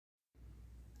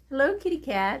Hello, kitty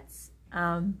cats.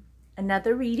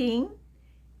 Another reading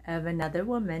of another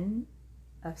woman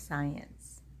of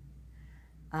science.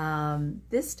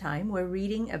 This time we're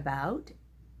reading about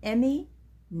Emmy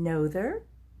Noether,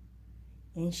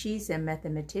 and she's a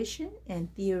mathematician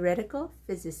and theoretical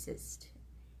physicist.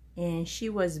 And she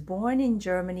was born in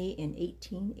Germany in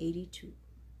 1882.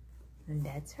 And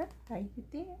that's her right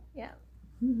there. Yeah.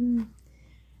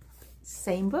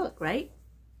 Same book, right?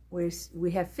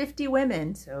 We have 50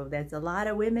 women, so that's a lot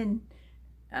of women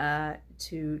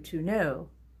to know.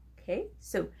 Okay,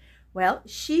 so, well,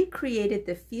 she created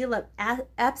the field of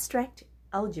abstract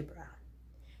algebra.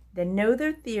 The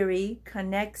Noether theory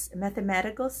connects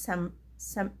mathematical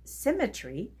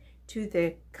symmetry to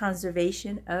the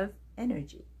conservation of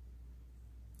energy.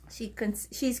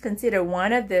 She's considered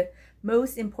one of the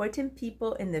most important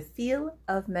people in the field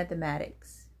of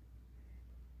mathematics.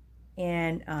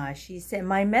 And she said,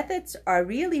 my methods are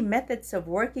really methods of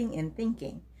working and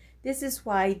thinking. This is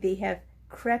why they have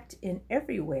crept in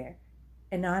everywhere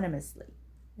anonymously.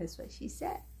 That's what she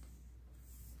said.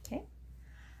 Okay.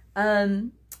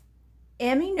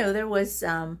 Emmy Noether was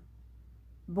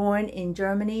born in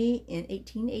Germany in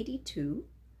 1882.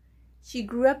 She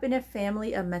grew up in a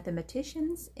family of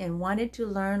mathematicians and wanted to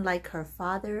learn like her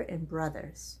father and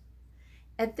brothers.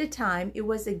 At the time, it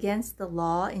was against the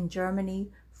law in Germany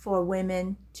for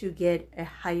women to get a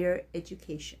higher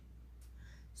education.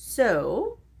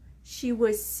 So she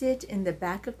would sit in the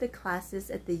back of the classes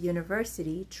at the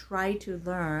university, try to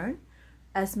learn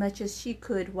as much as she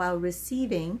could while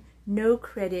receiving no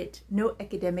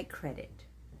academic credit.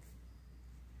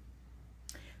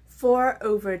 For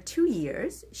over 2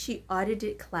 years, she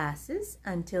audited classes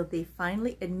until they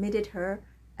finally admitted her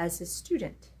as a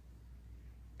student.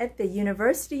 At the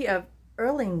University of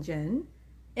Erlangen,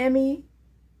 Emmy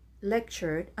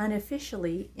lectured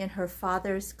unofficially in her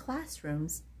father's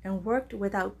classrooms and worked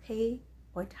without pay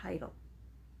or title.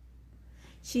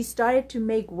 She started to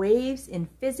make waves in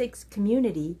physics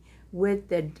community with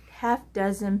the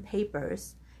half-dozen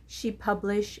papers she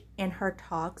published and her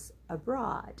talks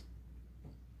abroad.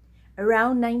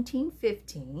 Around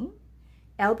 1915,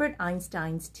 Albert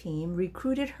Einstein's team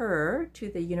recruited her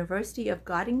to the University of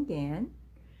Göttingen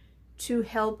to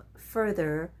help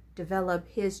further develop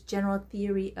his general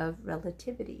theory of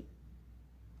relativity.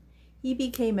 He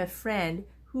became a friend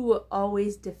who would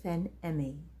always defend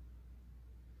Emmy.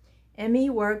 Emmy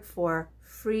worked for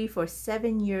free for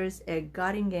 7 years at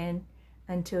Göttingen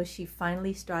until she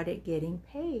finally started getting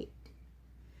paid.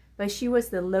 But she was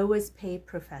the lowest paid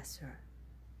professor.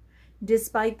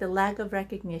 Despite the lack of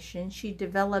recognition, she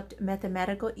developed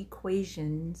mathematical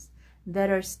equations that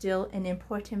are still an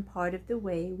important part of the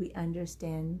way we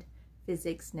understand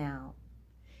physics now.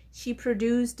 She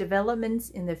produced developments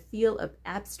in the field of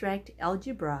abstract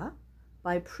algebra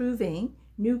by proving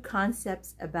new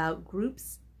concepts about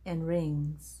groups and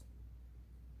rings.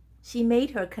 She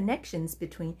made her connections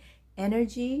between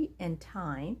energy and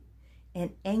time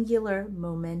and angular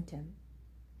momentum.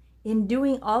 In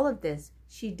doing all of this,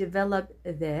 she developed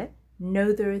the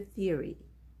Noether theory.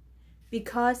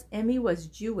 Because Emmy was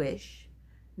Jewish,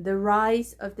 the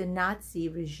rise of the Nazi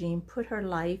regime put her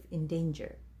life in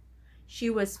danger. She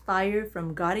was fired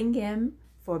from Göttingen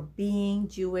for being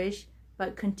Jewish,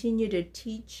 but continued to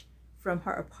teach from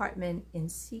her apartment in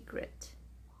secret.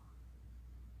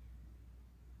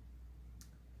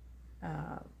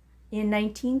 In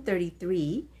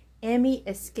 1933, Emmy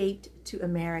escaped to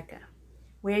America,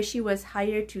 where she was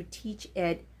hired to teach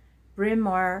at Bryn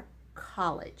Mawr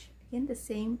College. Again,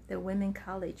 the women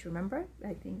college, remember?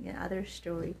 I think in other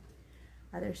stories.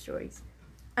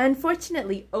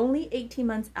 Unfortunately, only 18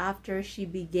 months after she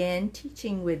began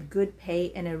teaching with good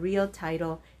pay and a real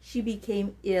title, she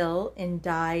became ill and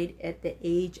died at the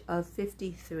age of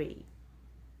 53.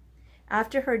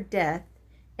 After her death,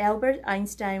 Albert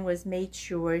Einstein was made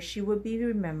sure she would be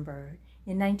remembered.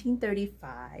 In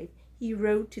 1935, he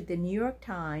wrote to the New York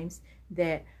Times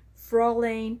that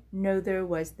Fräulein Noether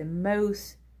was the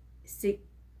most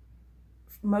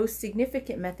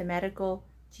significant mathematical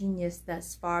genius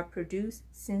thus far produced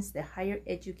since the higher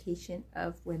education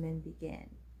of women began.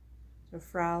 So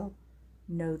Frau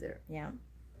Noether, yeah.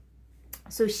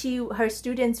 So her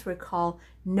students were called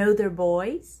Noether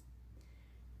boys.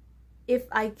 If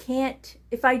I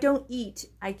don't eat,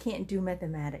 I can't do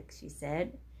mathematics, she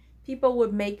said. People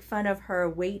would make fun of her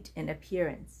weight and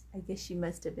appearance. I guess she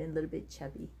must have been a little bit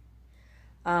chubby.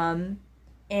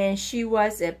 And she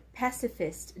was a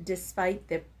pacifist despite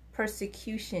the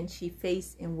persecution she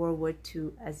faced in World War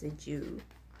II as a Jew.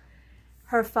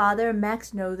 Her father,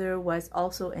 Max Noether, was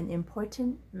also an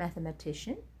important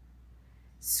mathematician.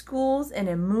 schools and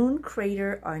a moon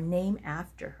crater are named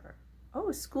after her.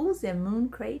 Oh, schools and moon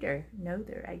crater.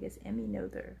 Noether, I guess Emmy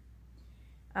Noether.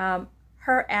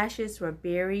 Her ashes were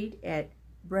buried at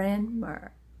Bryn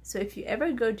Mawr. So if you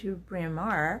ever go to Bryn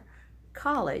Mawr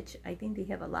College, I think they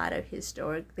have a lot of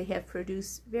they have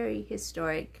produced very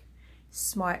historic,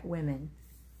 smart women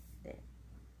there.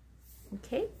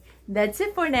 Okay, that's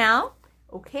it for now.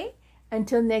 Okay,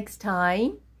 until next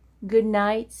time, good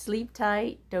night, sleep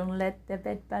tight, don't let the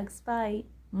bed bugs bite.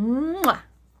 Mwah!